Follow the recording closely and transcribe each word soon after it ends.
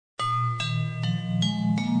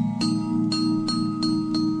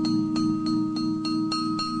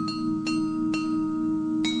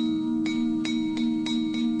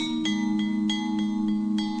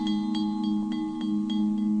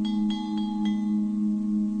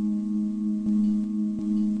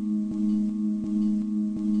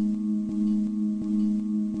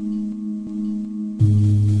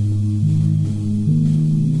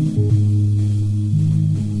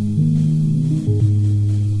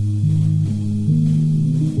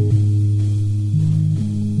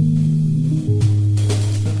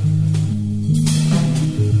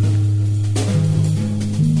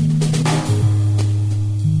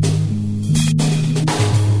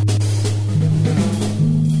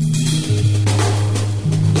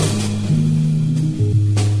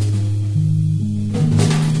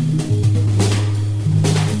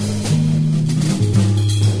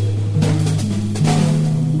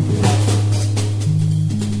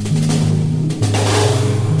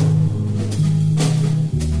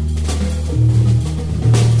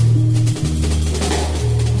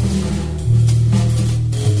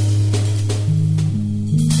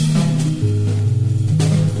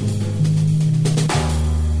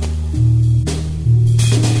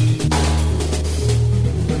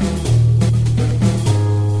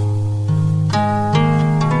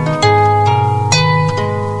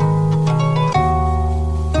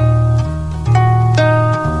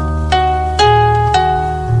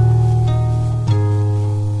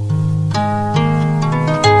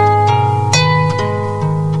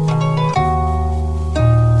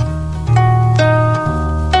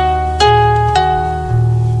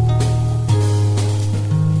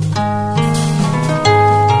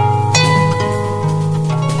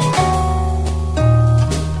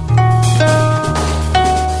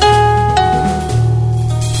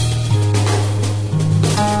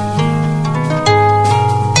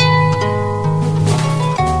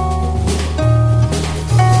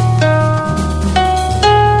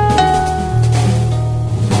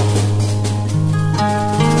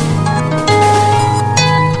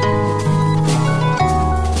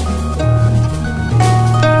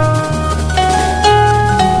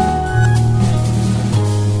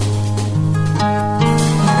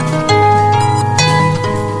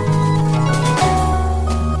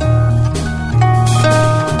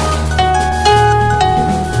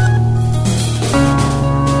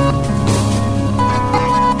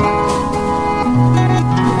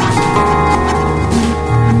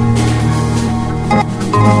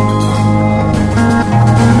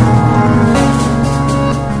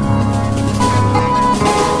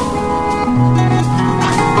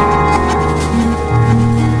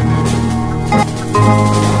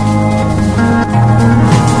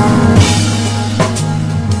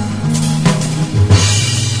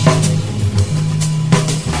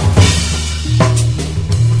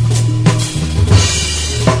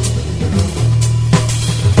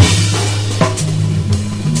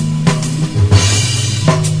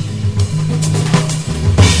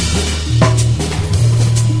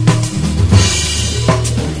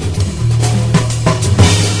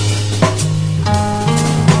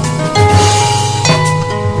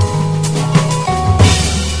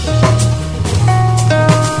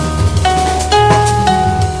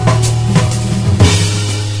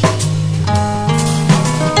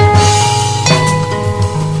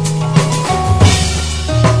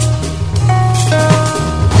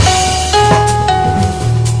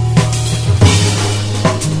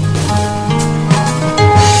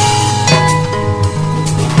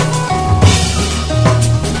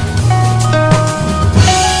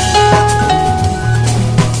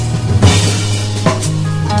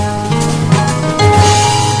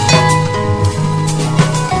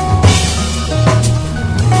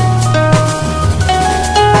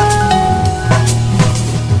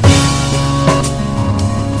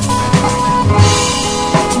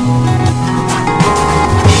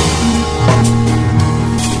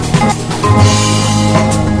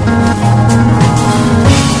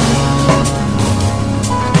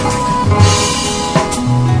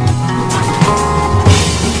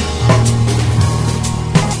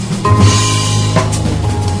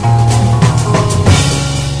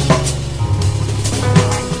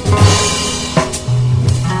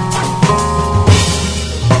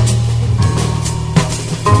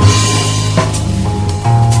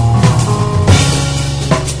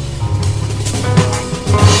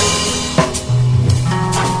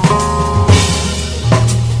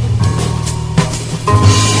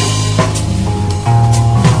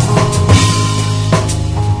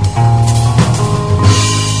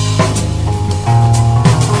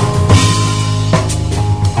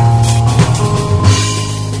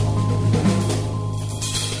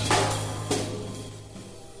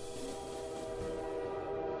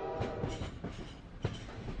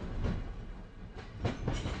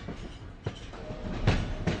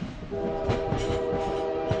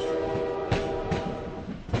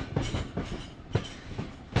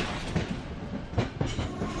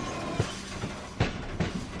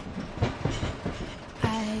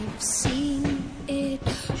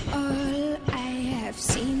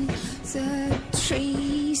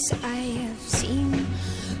things I have seen.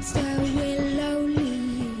 The willow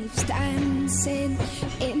leaves dancing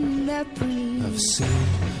in the breeze. I've seen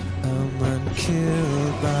a man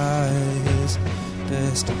killed by his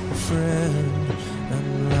best friend,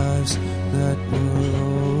 and lives that were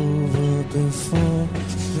over before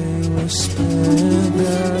they were spent.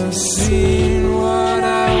 I've seen what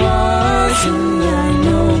I was, and I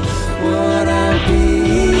know what I'll be.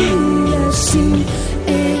 I've seen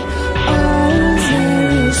it all,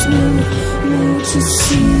 there is no more to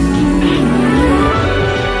see.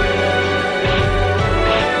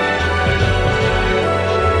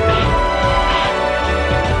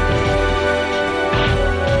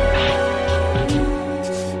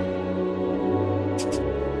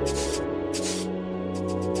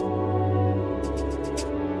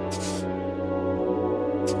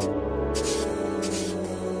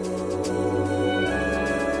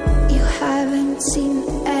 Haven't seen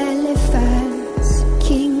elephants,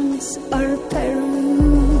 kings or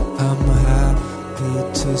Peru. I'm happy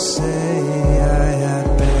to say I had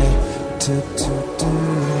better to do.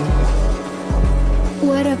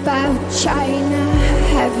 What about China?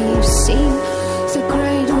 Have you seen the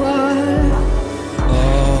Great Wall?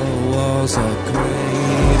 All walls are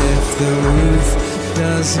great if the roof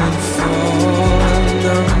doesn't fall. And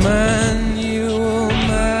the man you will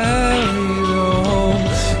marry, the home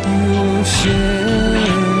you will share.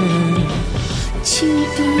 To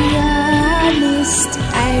be honest,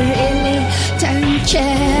 I really don't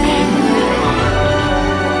care.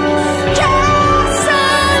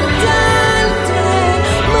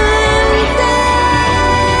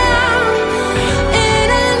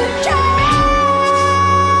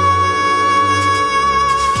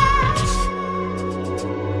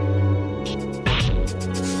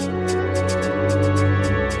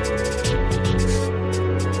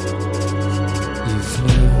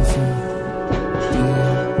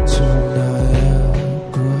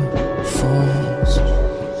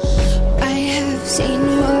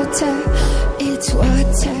 It's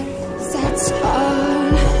water, that's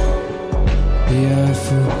all. The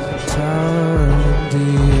Eiffel Tower and the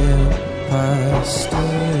Empire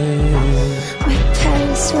State. My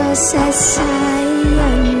palace was as high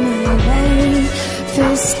on my very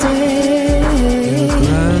first day. Your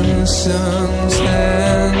grandson's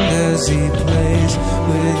hand as he plays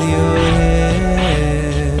with your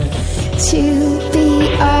hair. To be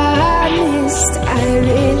honest, I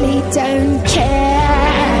really don't care.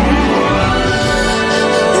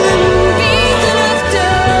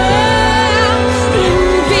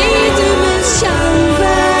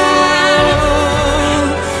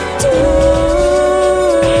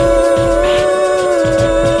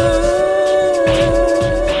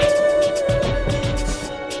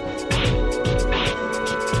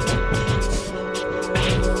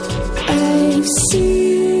 I've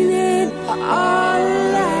seen it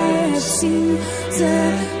all, I've seen the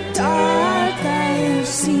dark, I have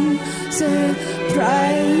seen the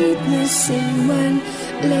brightness in one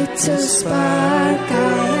little spark.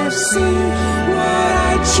 I have seen what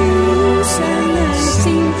I choose and I've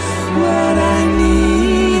seen what I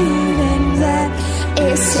need, and that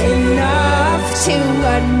is enough to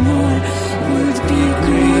one more would be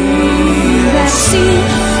greed. I've seen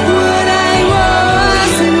what I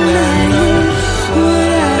was and I know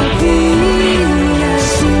what I'll be. I've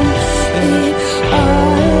seen it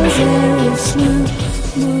all, there is no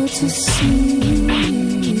more to see.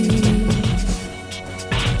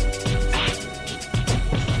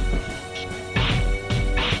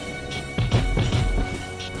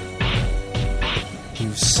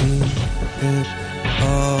 You've seen it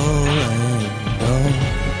all, and all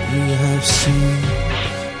you have seen.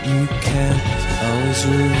 You can't always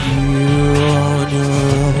review on your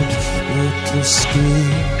own little screen.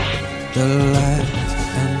 The light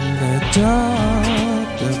and the dark,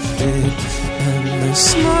 the big and the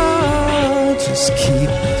small. Just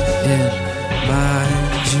keep in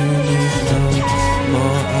mind you need no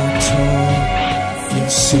more at all. You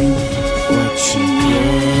see what you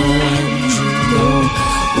want, you know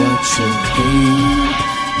what you need.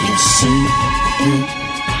 You see it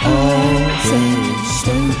all, there is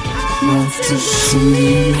enough to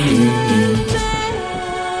see.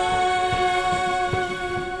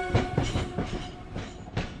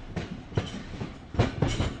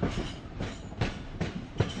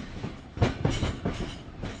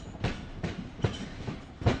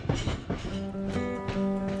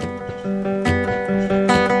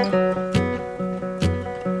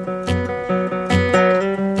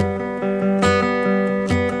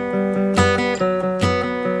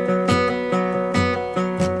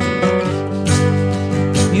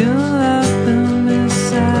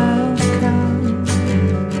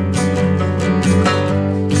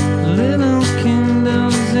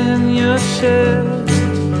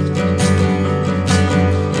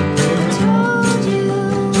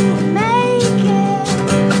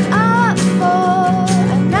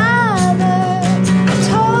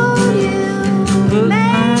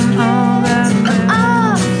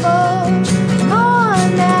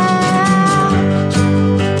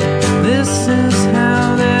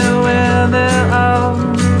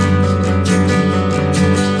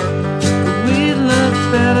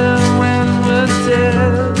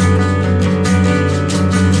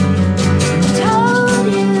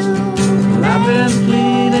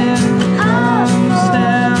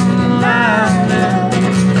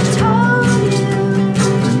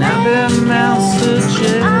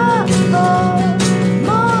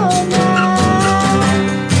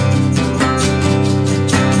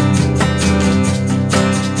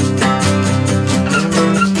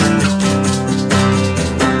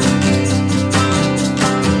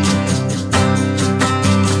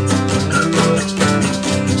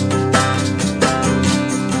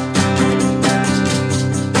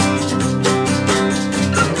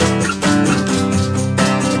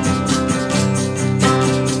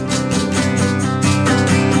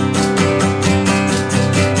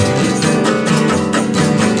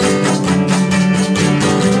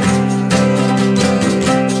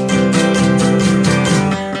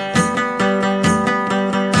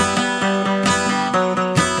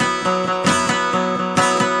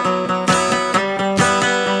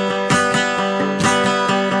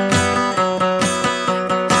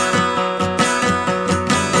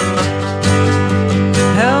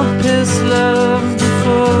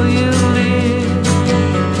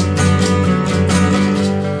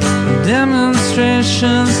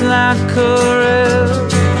 like a rail.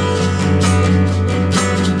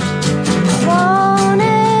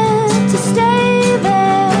 Wanted to stay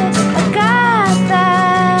there. I got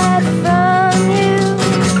that from you.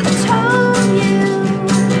 I told you,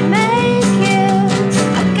 make it.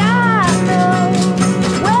 I got no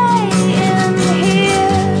way in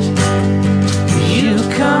here. You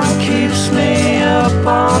come keeps me up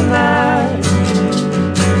all night.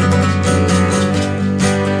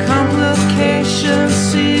 Complication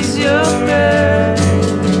sees your breath.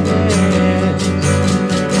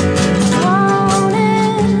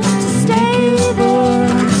 Wanted to stay there.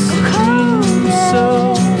 Cold, yeah. So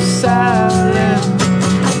silent.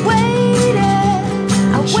 I waited.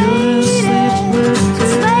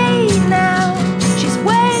 It's late now. She's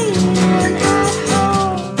waiting at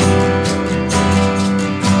home.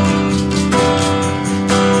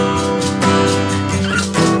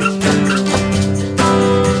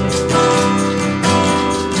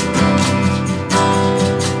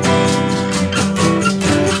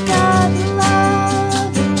 We've got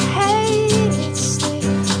love and hate. It's the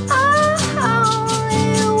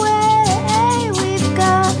only way. We've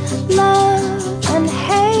got love and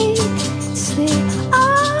hate. It's the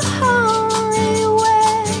only way.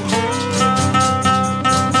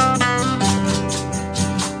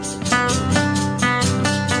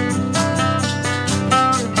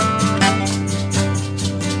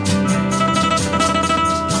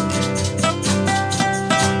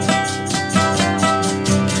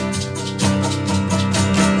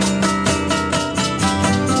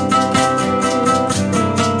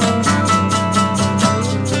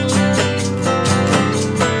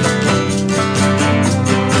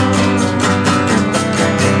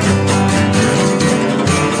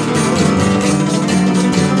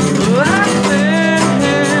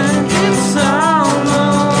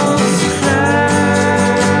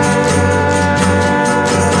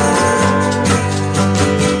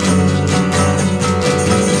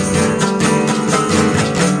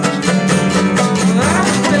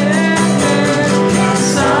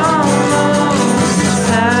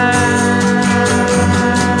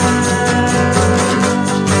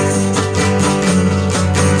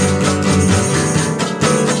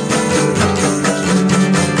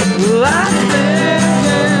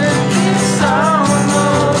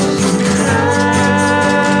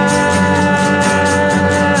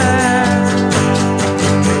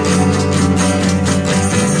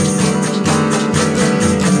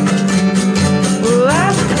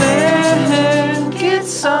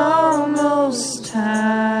 It's almost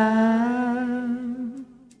time.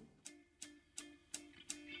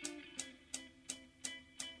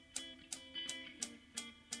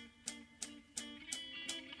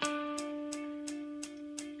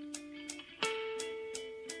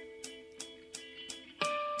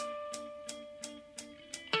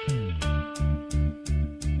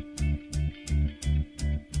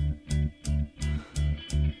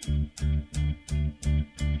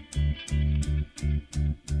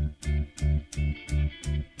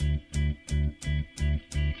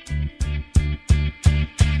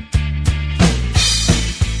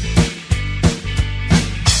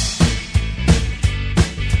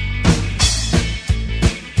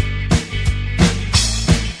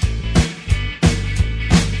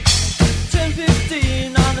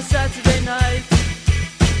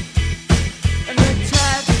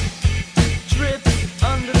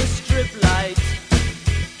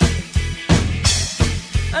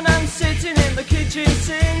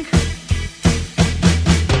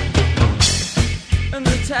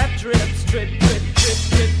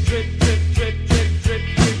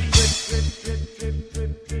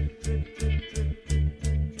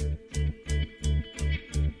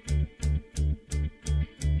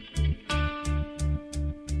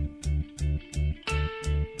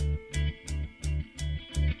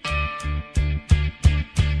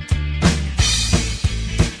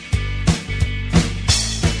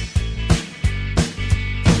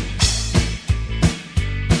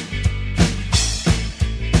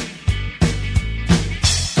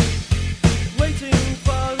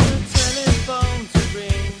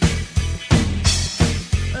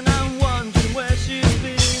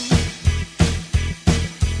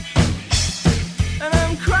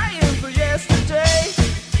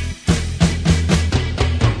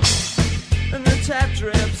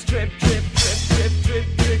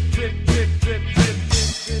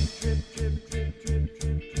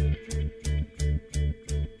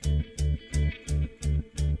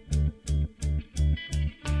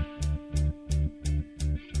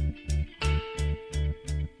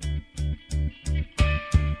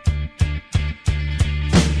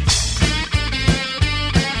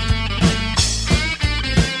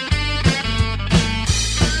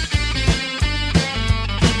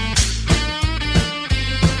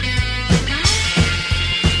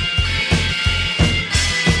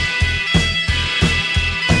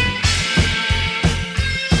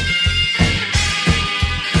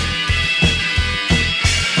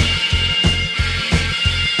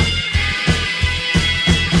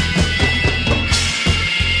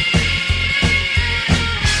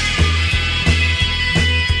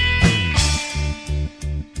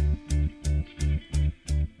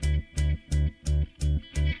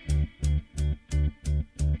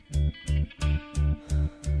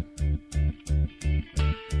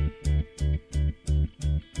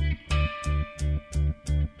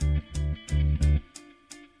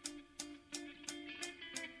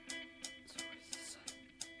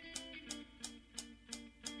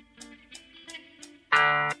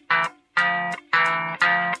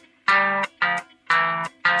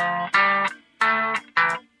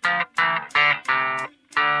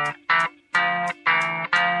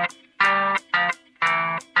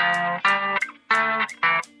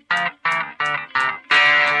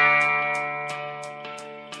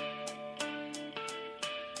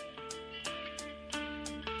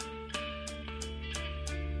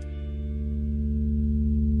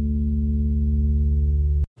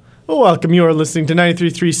 Welcome. You are listening to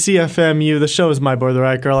 93.3 CFMU. The show is My Boy the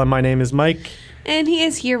Riot Girl, and my name is Mike. And he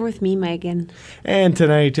is here with me, Megan. And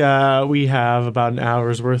tonight we have about an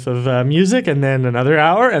hour's worth of music, and then another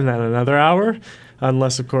hour, and then another hour.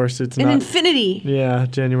 Unless, of course, it's not... infinity. Yeah,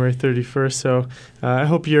 January 31st. So I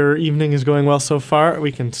hope your evening is going well so far.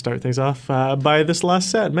 We can start things off by this last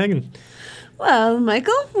set. Megan. Well,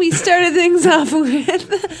 Michael, we started things off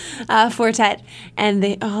with Quartet, and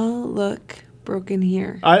they all look broken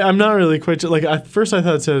here. I'm not really quite sure. Like, at first I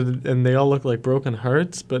thought it said, and they all look like broken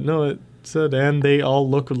hearts, but no, it said, and they all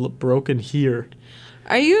look broken here.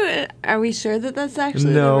 Are we sure that that's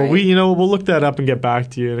actually No, right? we'll look that up and get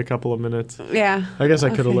back to you in a couple of minutes. Yeah. I guess I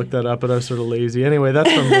could have looked that up, but I was sort of lazy. Anyway,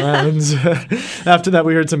 that's from Rounds. After that,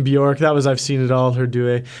 we heard some Bjork. That was I've Seen It All, her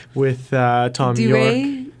duet with Tom York.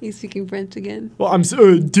 You speaking French again? Well, I'm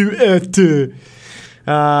duet.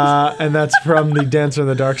 And that's from the Dancer in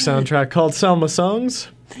the Dark soundtrack called Selma Songs.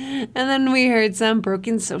 And then we heard some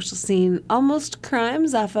Broken Social Scene, Almost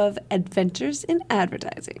Crimes off of Adventures in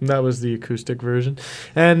Advertising. That was the acoustic version.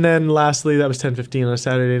 And then lastly, that was 10:15 on a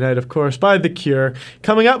Saturday night, of course, by The Cure.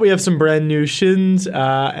 Coming up, we have some brand new Shins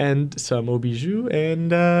and some Obijou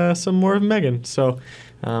and some more of Megan. So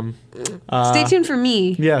stay tuned for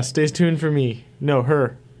me. Yeah, stay tuned for me. No,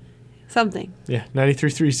 her. Something. Yeah,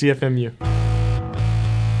 93.3 CFMU.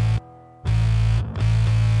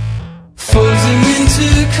 Frozen into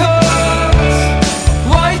cars,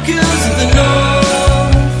 white girls of the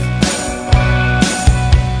north,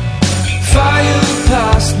 fire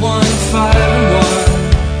past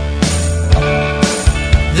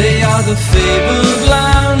 151. They are the fabled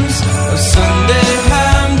lambs of Sunday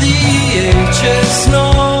ham, the HS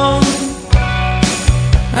norm,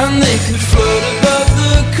 and they could float above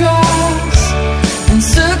the cars in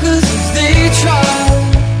circles if they tried.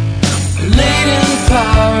 Latent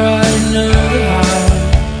power, I know how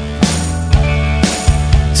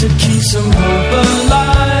to keep some hope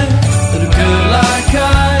alive that a girl like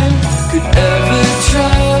I could ever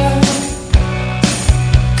try.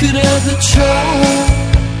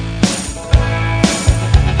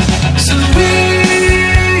 So we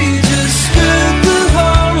just skirt the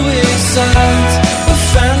hallway signs, a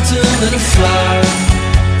phantom and a flower.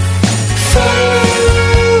 Follow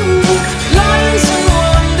lines and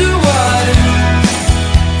wonder why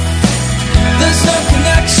there's no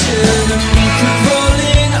connection, and we keep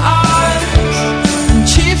rolling eyes and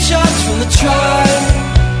cheap shots from the tribe.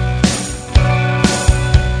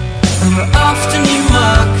 And we're off to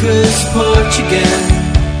Newmarker's porch again.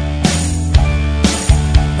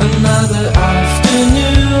 Another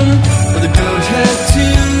afternoon of the goat-head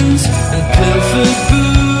tunes and pilfered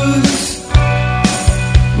booze.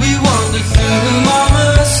 We wandered through the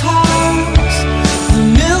mama's house, the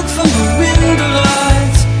milk from the window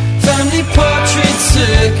lights, family portraits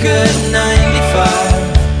circa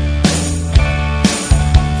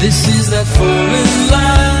 95. This is that foreign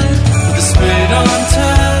land with the spirit on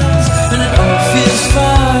tans, and it all feels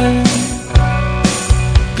fine.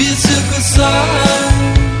 Be a circle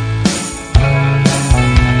sign.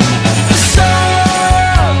 So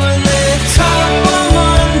when they top on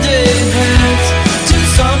Monday heads to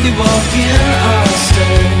zombie walking, I'll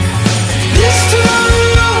stay. This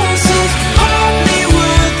town is hardly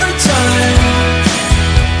worth the time,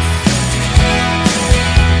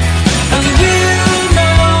 and we'll no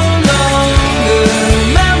longer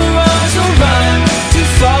memorize or rhyme.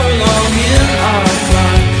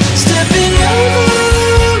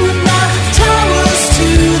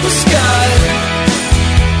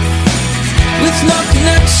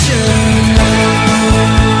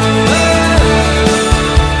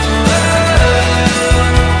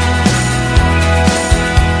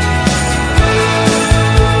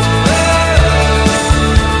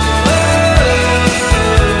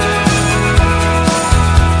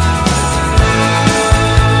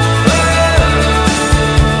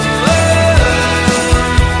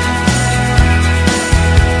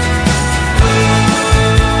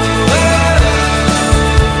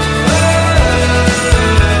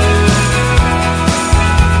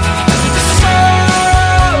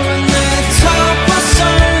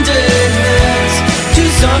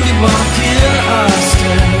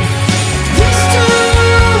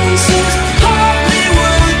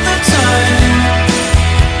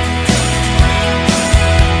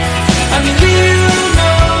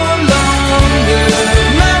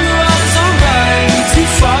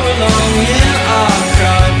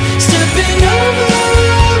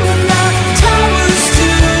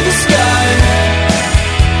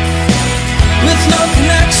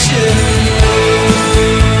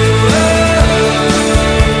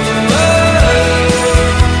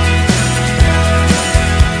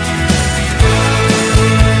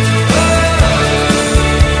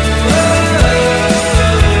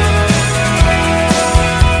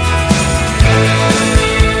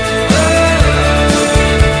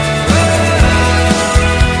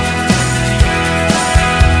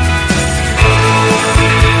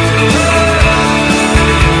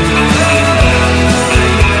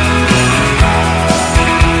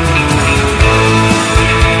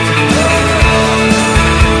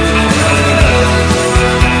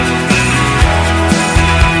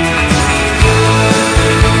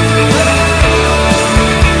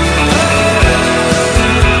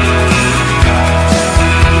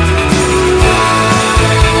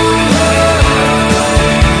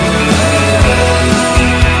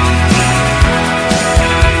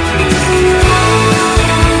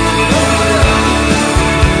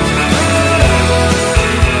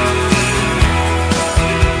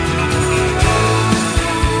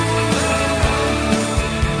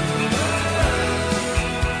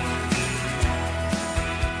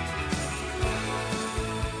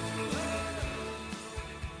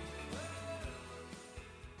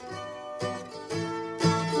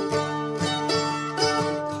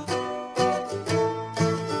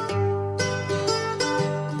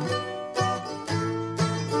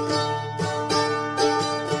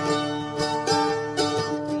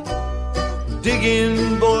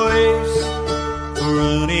 begging boys for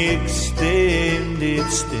an extended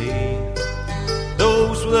stay.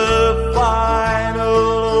 Those were the final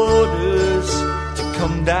orders to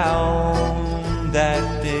come down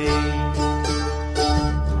that day.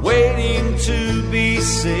 Waiting to be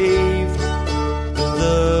saved in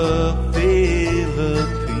the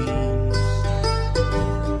Philippines.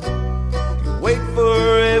 You wait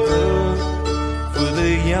forever for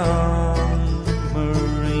the young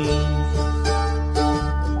Marines.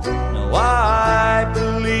 Now I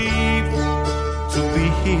believe to be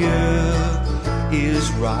here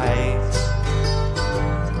is right,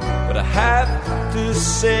 but I have to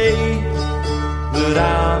say that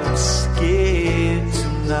I'm scared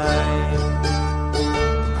tonight.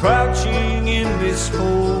 Crouching in this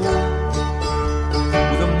hole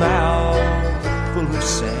with a mouth full of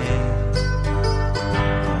sand.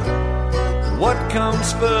 What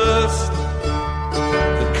comes first,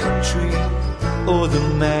 the country or the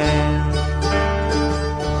man?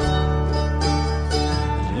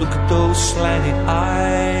 Look at those slanted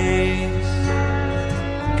eyes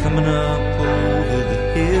coming up over the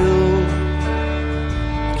hill,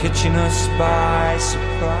 catching us by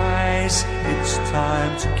surprise. It's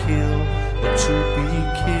time to kill or to be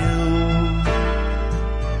killed.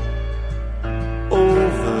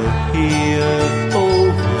 Over here,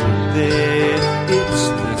 over there, it's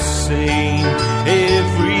the same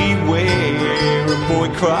everywhere. A boy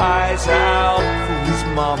cries out for his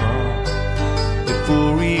mama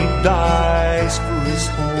before he dies for his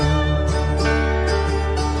home.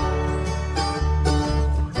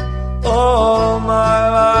 All my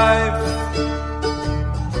life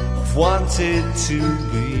I've wanted to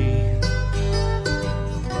be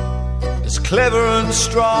as clever and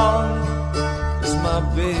strong as my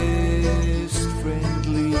best friend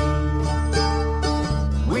Lee.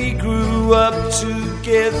 We grew up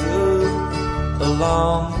together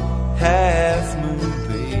along Half Moon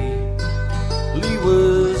Bay. Lee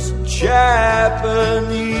was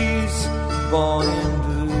Japanese, born in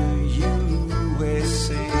the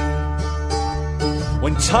USA.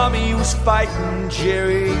 When Tommy was fighting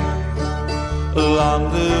Jerry along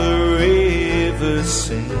the river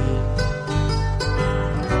Seine,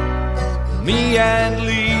 me and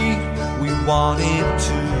Lee, we wanted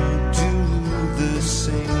to do the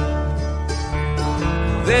same.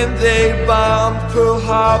 Then they bombed Pearl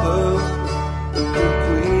Harbor at the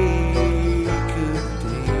break of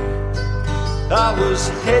day. I was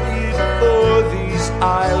headed for these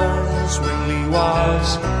islands when Lee was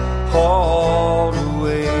hauled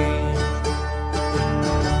away.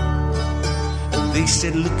 And they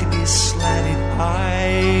said, look at his slanted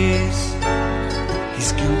eyes,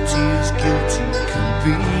 he's guilty as guilty can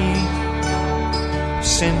be.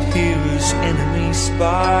 Sent here as enemy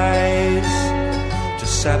spies to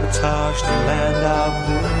sabotage the land of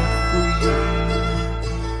the free.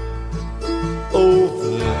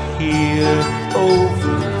 Over here,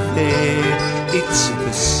 over there, it's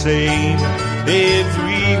the same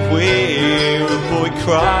everywhere. A boy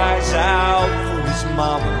cries out for his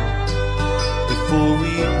mama before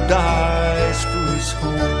he dies for his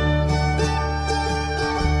home.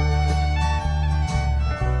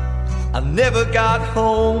 I never got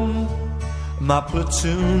home, my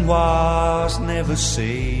platoon was never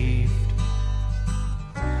saved.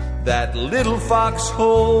 That little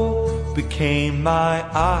foxhole became my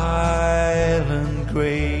island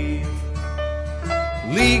grave.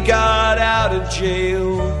 Lee got out of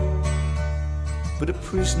jail, but a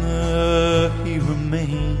prisoner he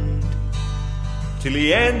remained till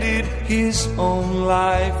he ended his own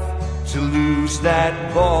life to lose that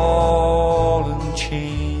ball and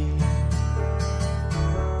chain.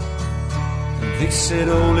 And they said,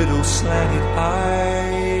 oh, little slanted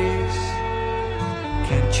eyes,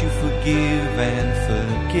 can't you forgive and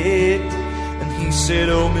forget? And he said,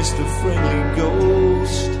 oh, Mr. Friendly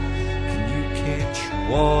Ghost, can you catch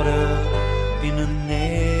water in a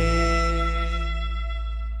net?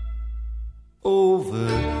 Over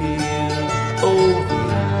here, over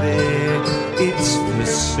there, it's the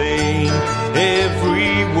same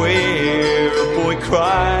everywhere. A boy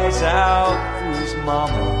cries out for his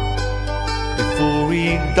mama before he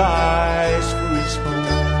dies for his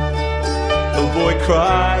home. A boy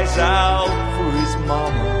cries out for his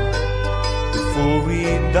mama before he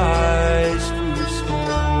dies for his home.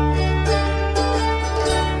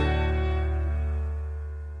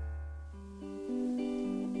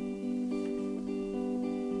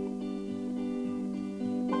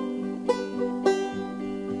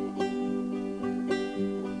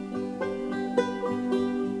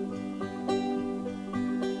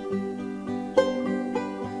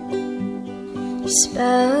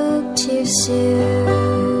 spoke too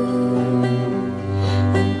soon.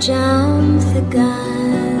 Jumped the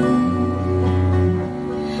gun.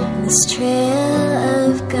 This trail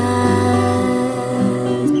of guts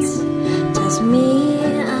tells me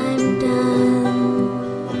I'm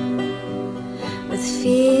done with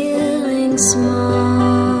feeling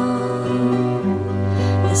small.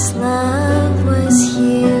 This love was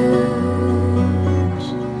huge,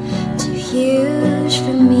 too huge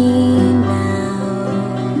for me now,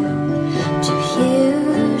 too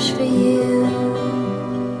huge for you.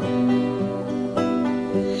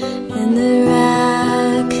 And the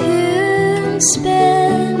raccoons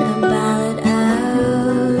spin a ballad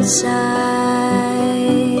outside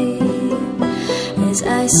as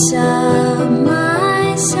I sob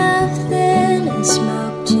myself thin and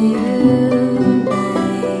smoke tonight.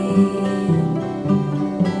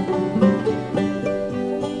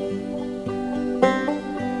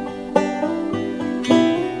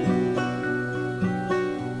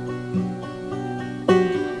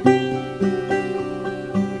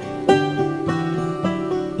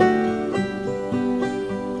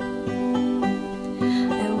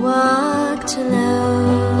 I walked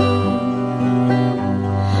alone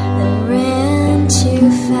and ran too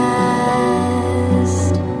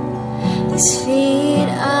fast. These feet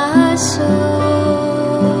are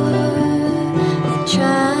sore. I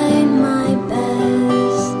tried my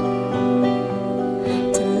best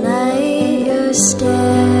to light your stare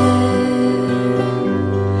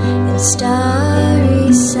in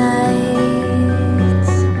starry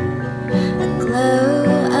sights. A glow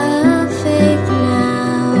of faith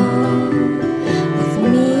now, with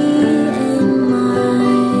me in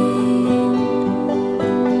mind.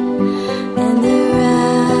 And the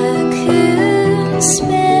raccoons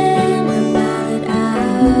spin a ballad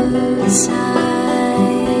outside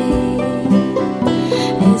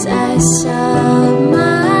as I saw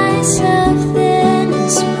myself thin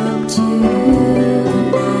and smoke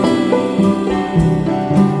tonight.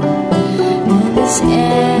 And this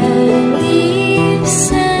air leaves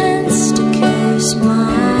sense to curse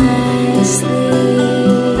my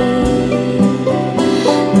sleep,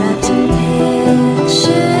 wrapped in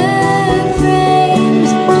picture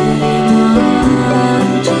frames and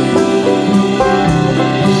dream.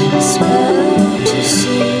 Spoke too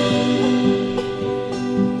soon,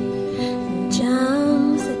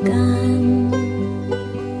 jumped the gun.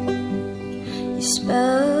 You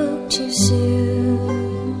spoke too soon.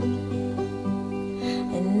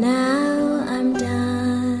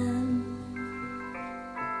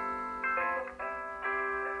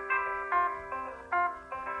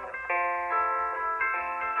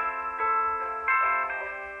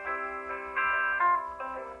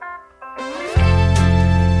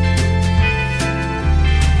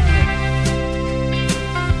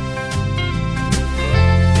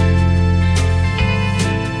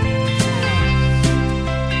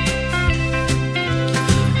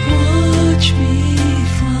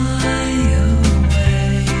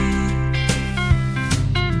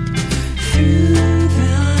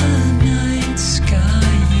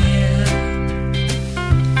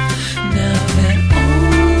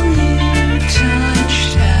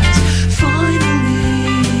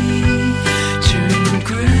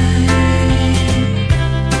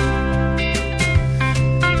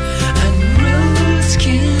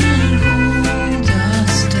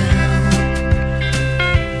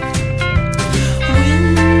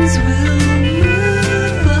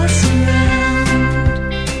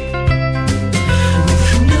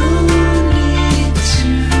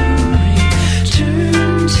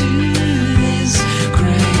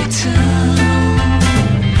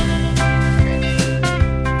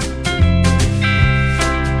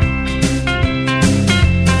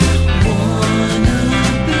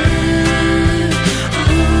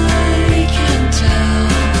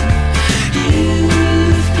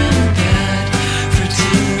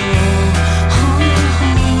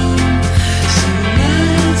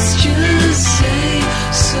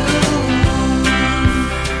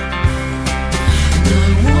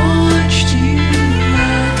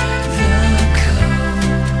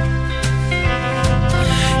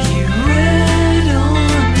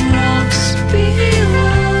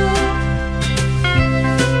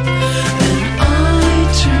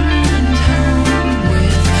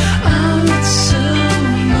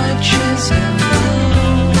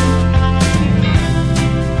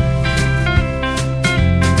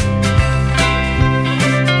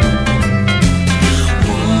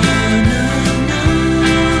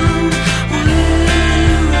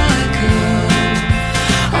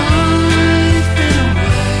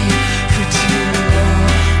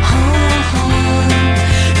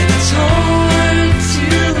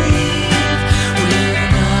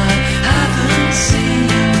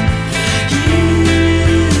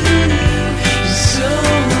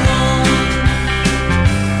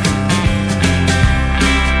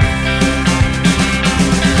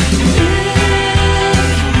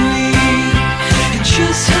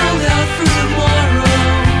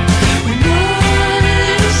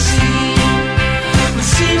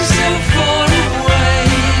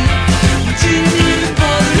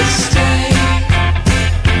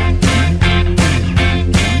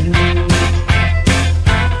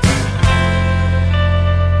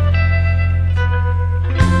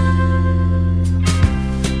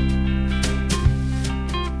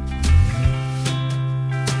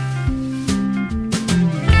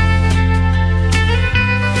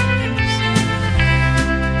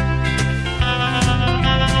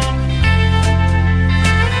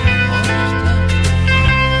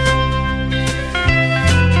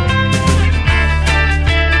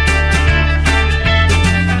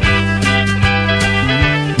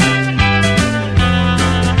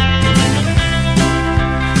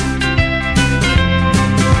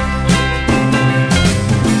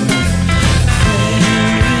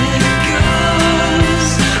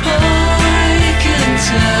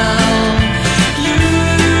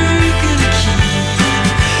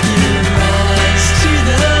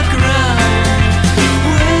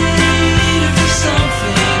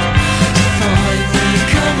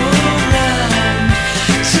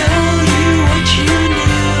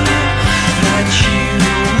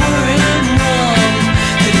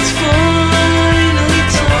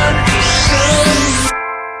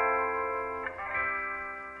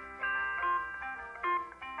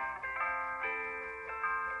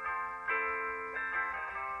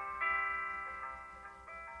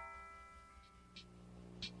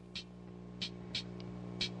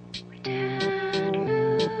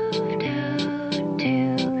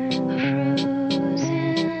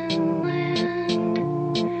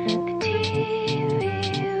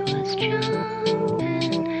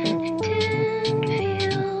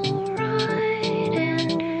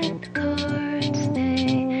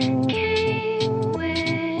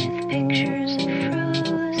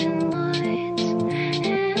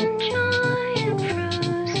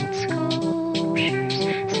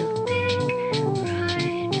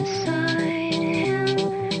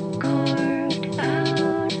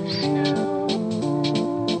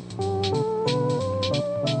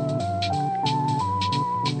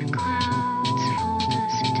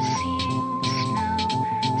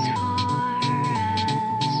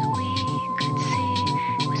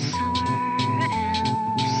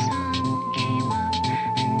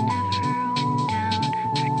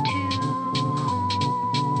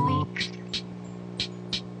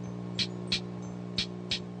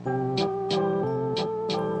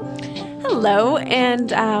 Hello, and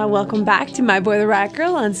welcome back to My Boy the Rat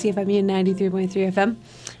Girl on CFMU 93.3 FM.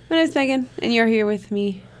 My name's Megan, and you're here with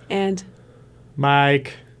me, and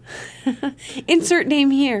Mike. insert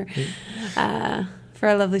name here, for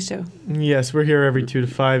our lovely show. Yes, we're here every 2 to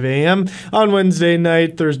 5 a.m. on Wednesday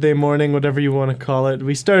night, Thursday morning, whatever you want to call it.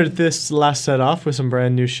 We started this last set off with some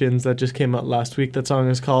brand new shins that just came out last week. That song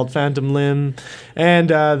is called Phantom Limb, and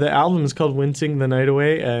the album is called Wincing the Night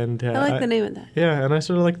Away. And I like the name of that. Yeah, and I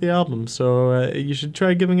sort of like the album, so you should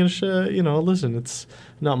try giving it a listen. It's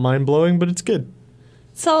not mind-blowing, but it's good.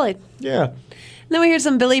 Solid. Yeah. And then we heard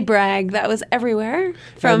some Billy Bragg. That was everywhere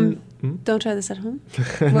from... Don't try this at home.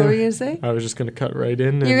 What were you going to say? I was just going to cut right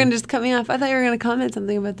in. You're going to just cut me off. I thought you were going to comment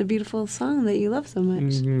something about the beautiful song that you love so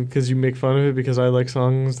much. Because you make fun of it because I like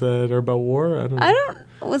songs that are about war?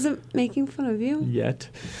 I wasn't making fun of you. Yet.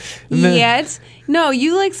 No,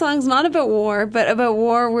 you like songs not about war, but about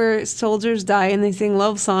war where soldiers die and they sing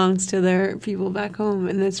love songs to their people back home,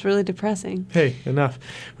 and it's really depressing. Hey, enough.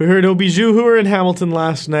 We heard Obiju, who were in Hamilton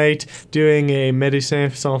last night doing a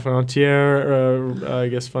Médecins Sans Frontières, I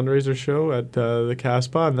guess, fundraiser show at the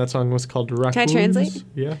Casbah, and that song was called Raccoons. Can I translate?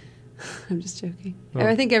 Yeah. I'm just joking. Oh.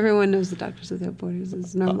 I think everyone knows the Doctors Without Borders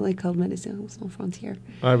is normally called Médecins Sans Frontières.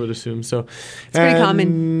 I would assume so. It's pretty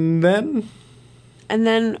common. And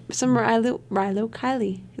then some Rilo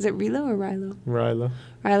Kiley. Is it Rilo or Rilo? Rilo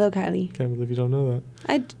Kiley. Can't believe you don't know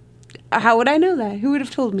that. How would I know that? Who would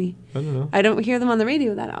have told me? I don't know. I don't hear them on the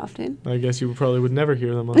radio that often. I guess you probably would never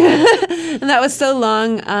hear them on the And that was so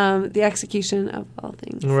long, The Execution of All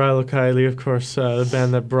Things. Rilo Kiley, of course, the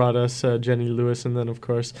band that brought us Jenny Lewis, and then, of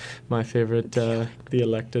course, my favorite, The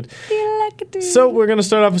Elected. So we're going to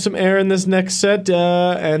start off with some air in this next set,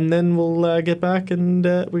 and then we'll get back, and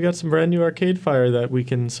we got some brand new Arcade Fire that we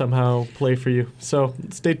can somehow play for you. So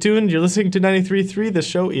stay tuned. You're listening to 93.3. The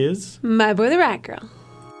show is... My Boy the Rat Girl.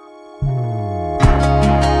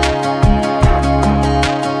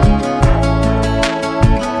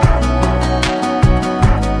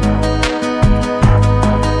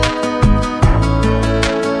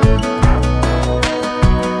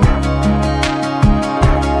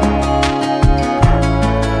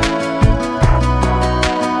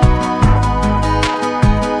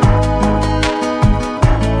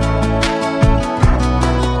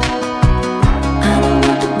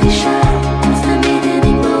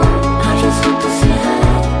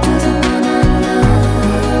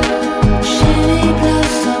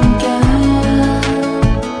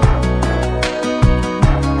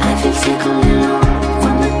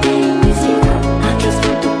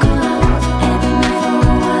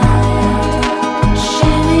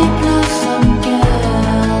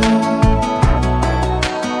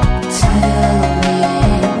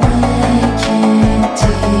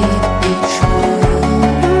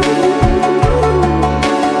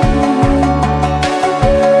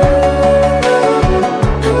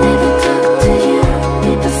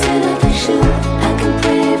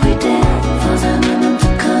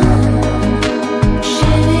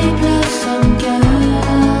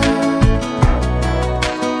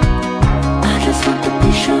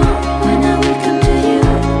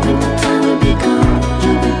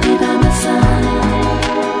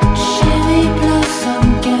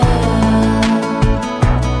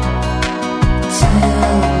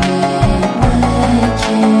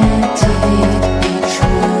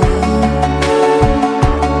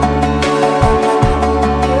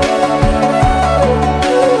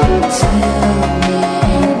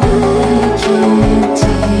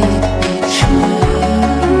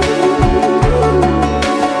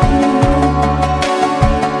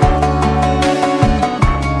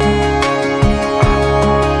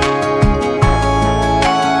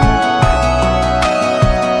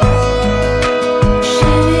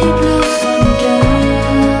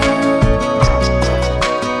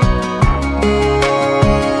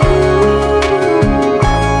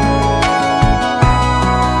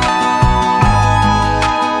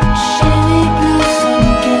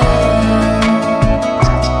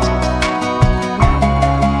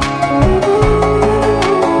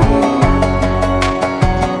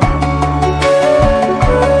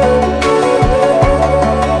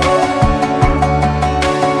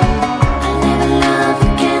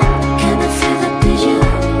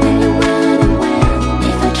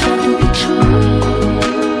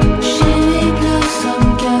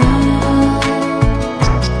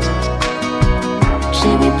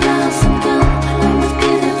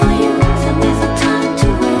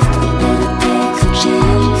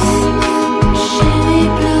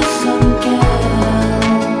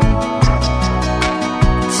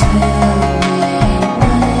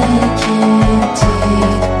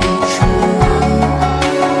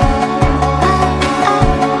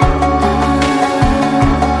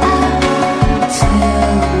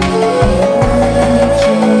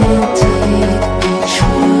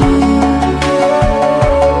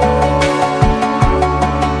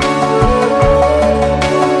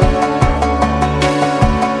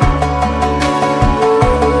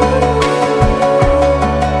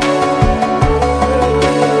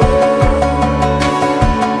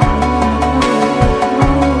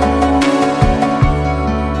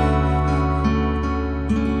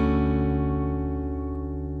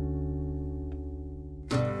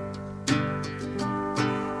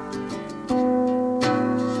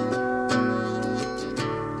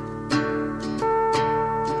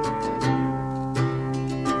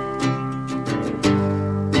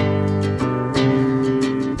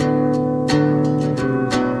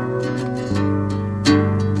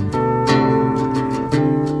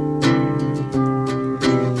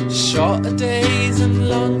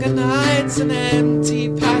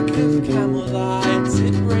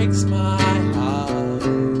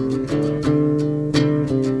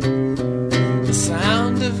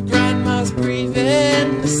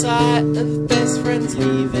 sight of best friends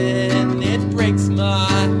leaving, it breaks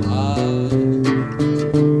my heart.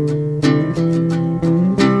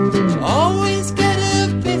 Always get a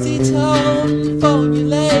busy tone, phone you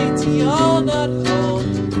late, you're not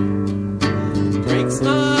home. Breaks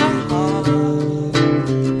my heart,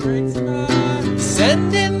 breaks my heart.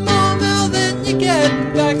 Sending more mail than you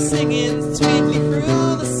get back, singing sweetly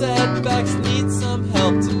through the setbacks. Need some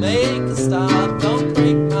help to make a start, don't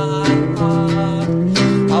break my heart.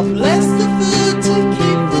 I'll bless the food to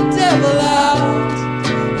keep the devil out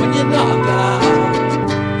when you knock out.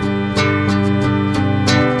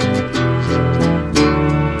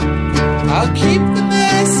 I'll keep the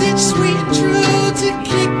message sweet and true to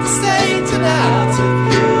kick the Satan out of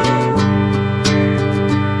you.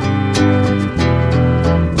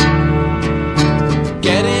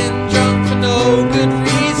 Getting drunk for no good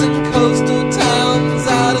reason, coastal towns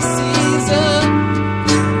out of season.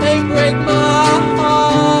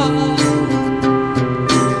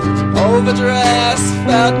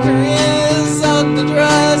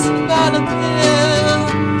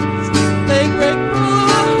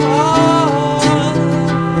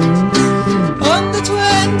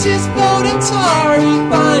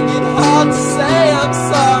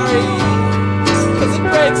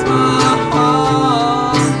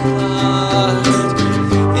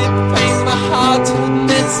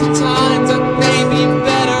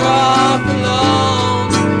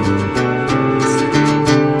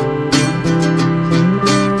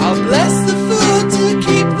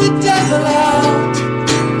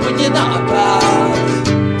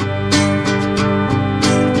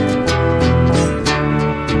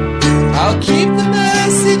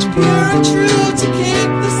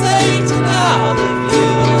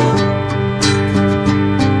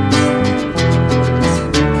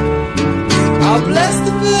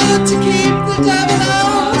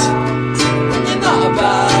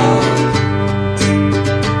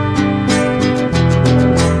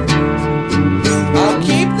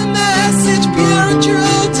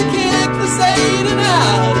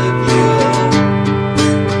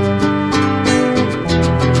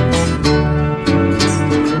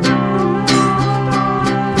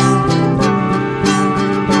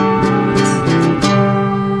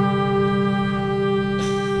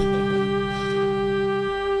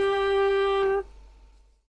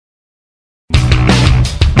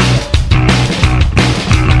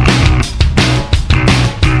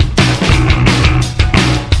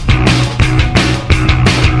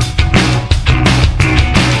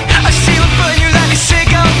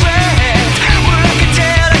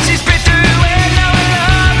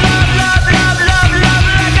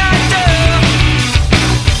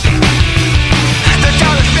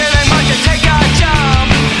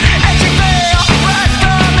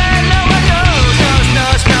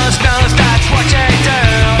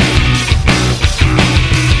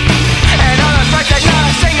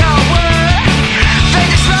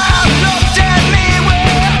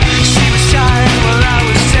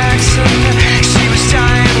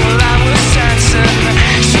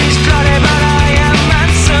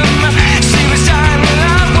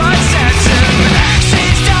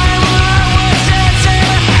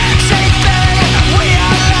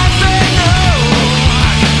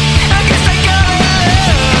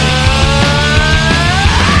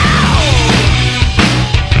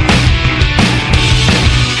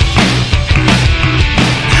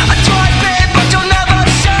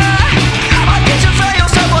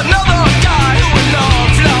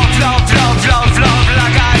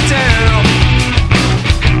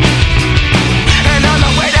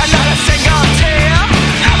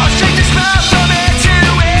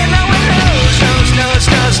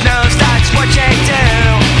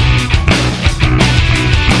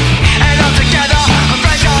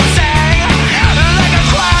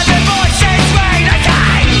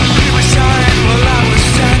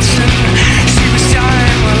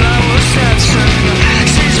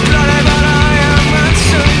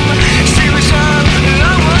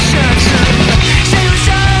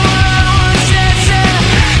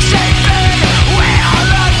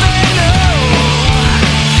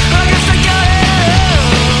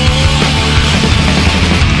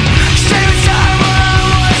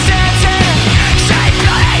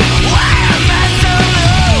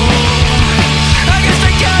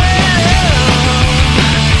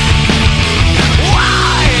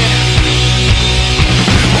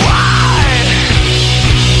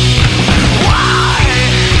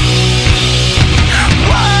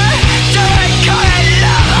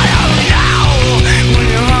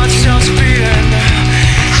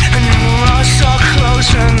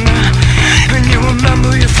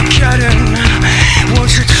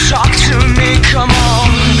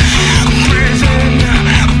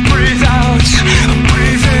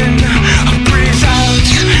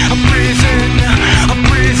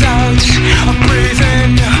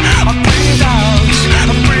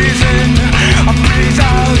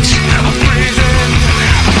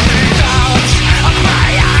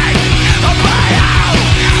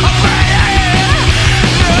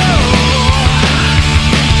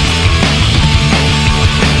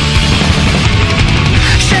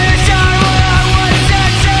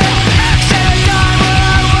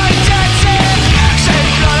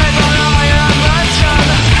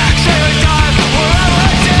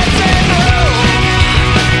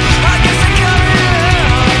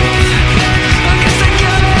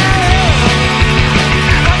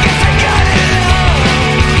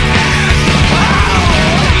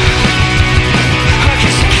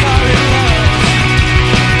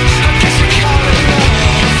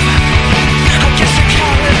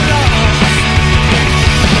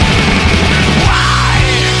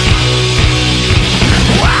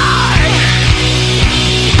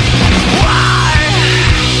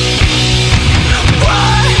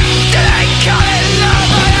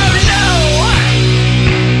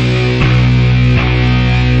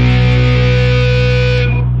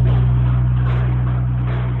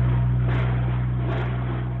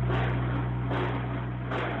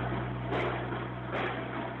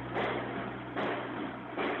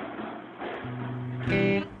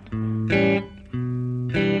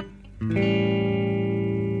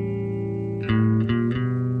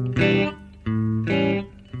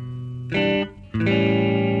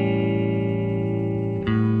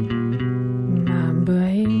 My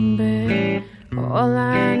baby, all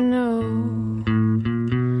I know,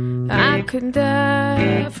 I could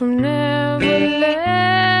die from never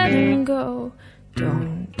letting go.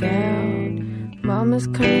 Don't doubt, Mama's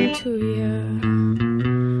coming to you,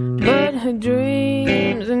 but her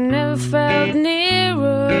dreams have never felt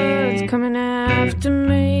nearer. It's coming after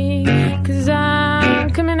me, 'cause I'm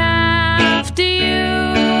coming after you.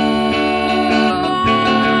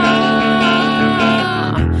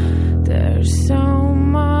 There's so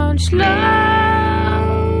much love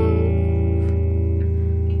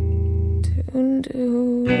to do.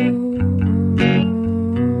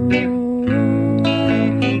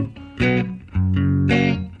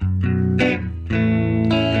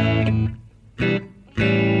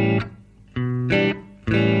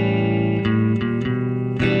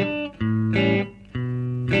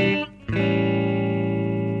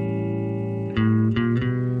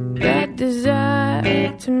 That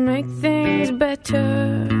desire to make things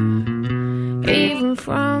better, even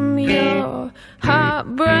from your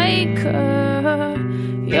heartbreaker.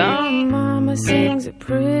 Your mama sings a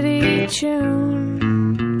pretty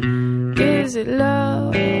tune, gives it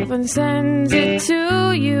love and sends it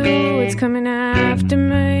to you. It's coming after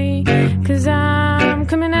me, 'cause I'm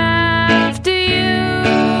coming after you.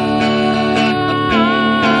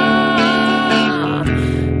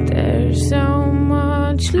 There's so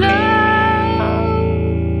much love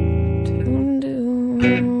to do.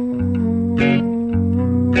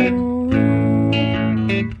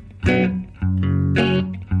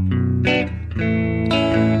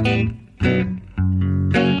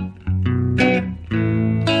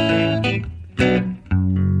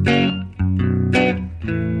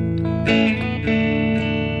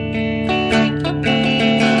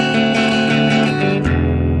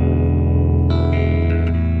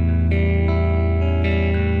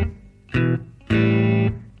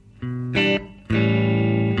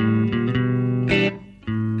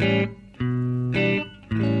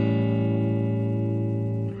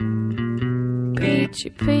 Peachy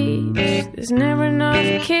peach, there's never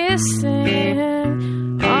enough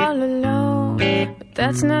kissing all alone, but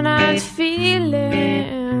that's not how it's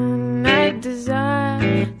feeling. I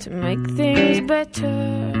desire to make things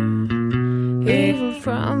better, even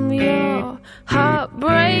from your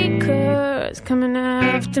heartbreaker. It's coming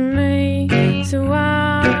after me, so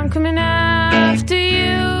I'm coming after you.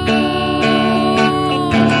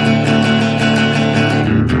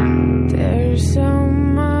 There's so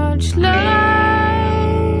much love.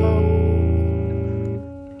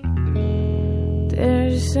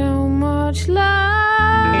 There's so much love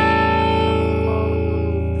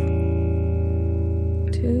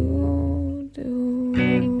to do.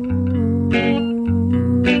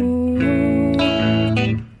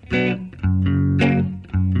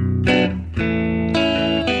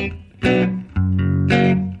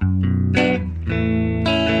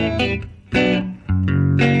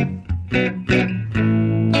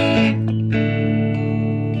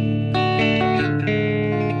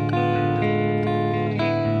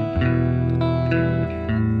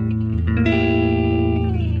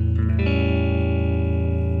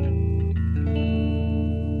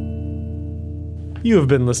 You have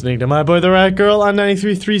been listening to My Boy the Rat Girl on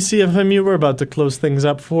 93.3 CFMU. We're about to close things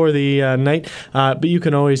up for the night, but you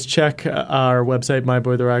can always check our website,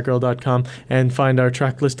 myboytheratgirl.com, and find our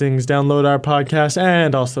track listings, download our podcast,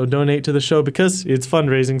 and also donate to the show because it's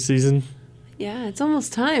fundraising season. Yeah, it's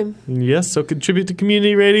almost time. Yes, so contribute to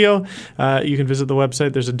community radio. You can visit the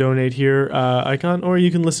website. There's a donate here icon, or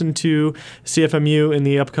you can listen to CFMU in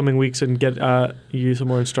the upcoming weeks and get you some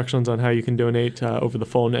more instructions on how you can donate over the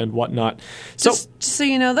phone and whatnot. So, Just so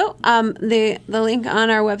you know, though, the link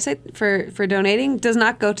on our website for donating does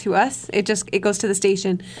not go to us. It goes to the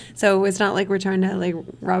station. So it's not like we're trying to like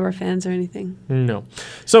rob our fans or anything. no.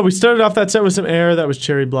 So we started off that set with some air. That was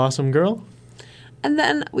Cherry Blossom Girl. And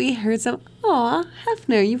then we heard some, aw,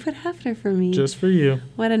 Hefner. You put Hefner for me. Just for you.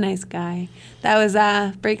 What a nice guy. That was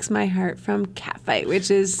Breaks My Heart from Catfight,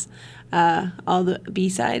 which is all the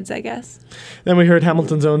B-sides, I guess. Then we heard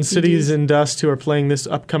Hamilton's own Cities in Dust, who are playing this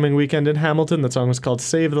upcoming weekend in Hamilton. That song was called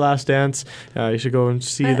Save the Last Dance. You should go and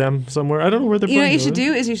see them somewhere. I don't know where they're playing. You know what you should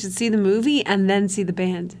do is you should see the movie and then see the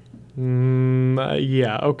band.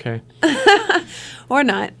 Yeah, okay. Or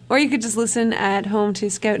not. Or you could just listen at home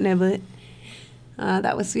to Scout Niblet.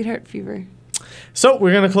 That was Sweetheart Fever. So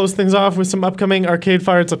we're going to close things off with some upcoming Arcade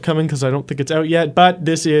Fire. It's upcoming because I don't think it's out yet, but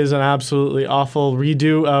this is an absolutely awful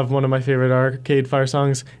redo of one of my favorite Arcade Fire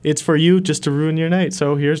songs. It's for you, just to ruin your night.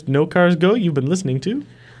 So here's No Cars Go. You've been listening to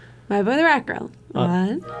My Boy the Rat Girl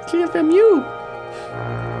on TFMU.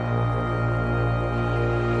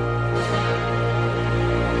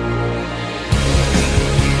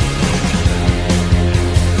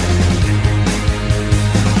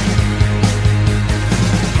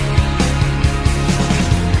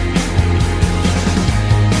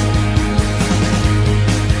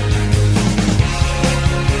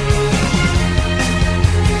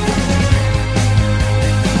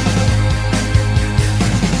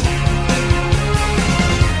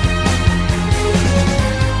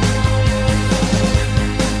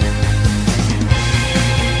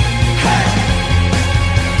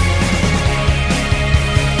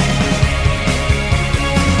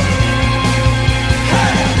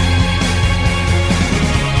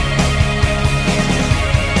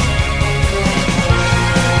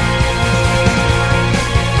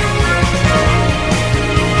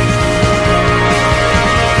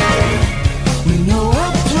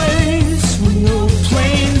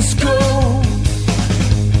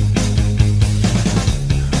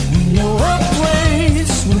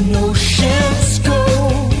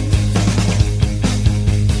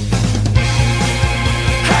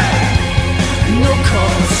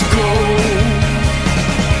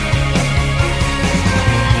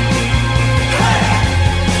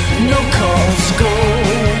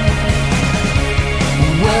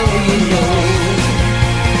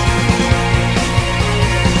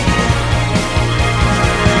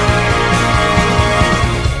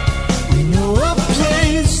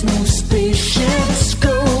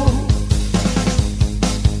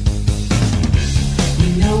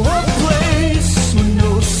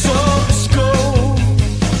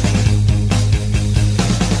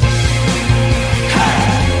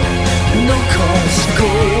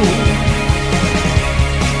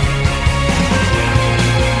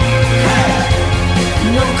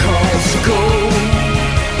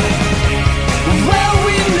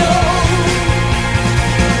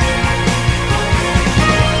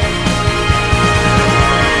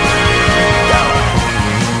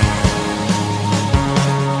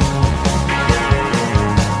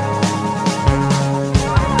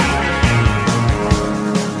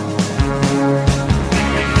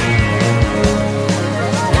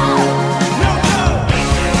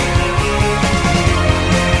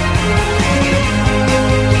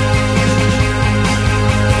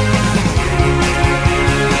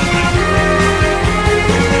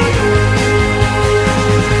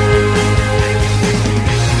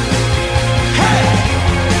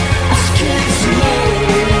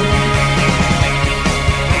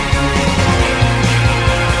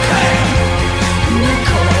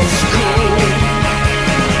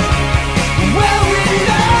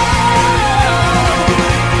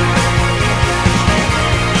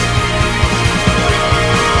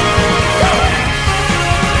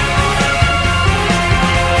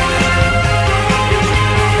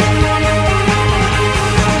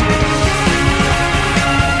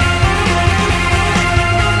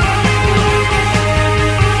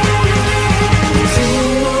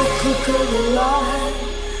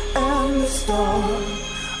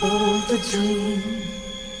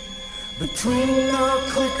 Between the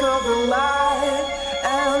click of the light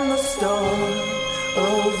and the start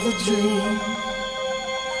of the dream.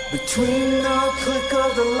 Between the click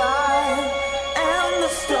of the light and the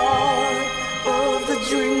start of the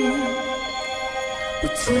dream.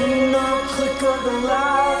 Between the click of the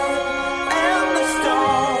light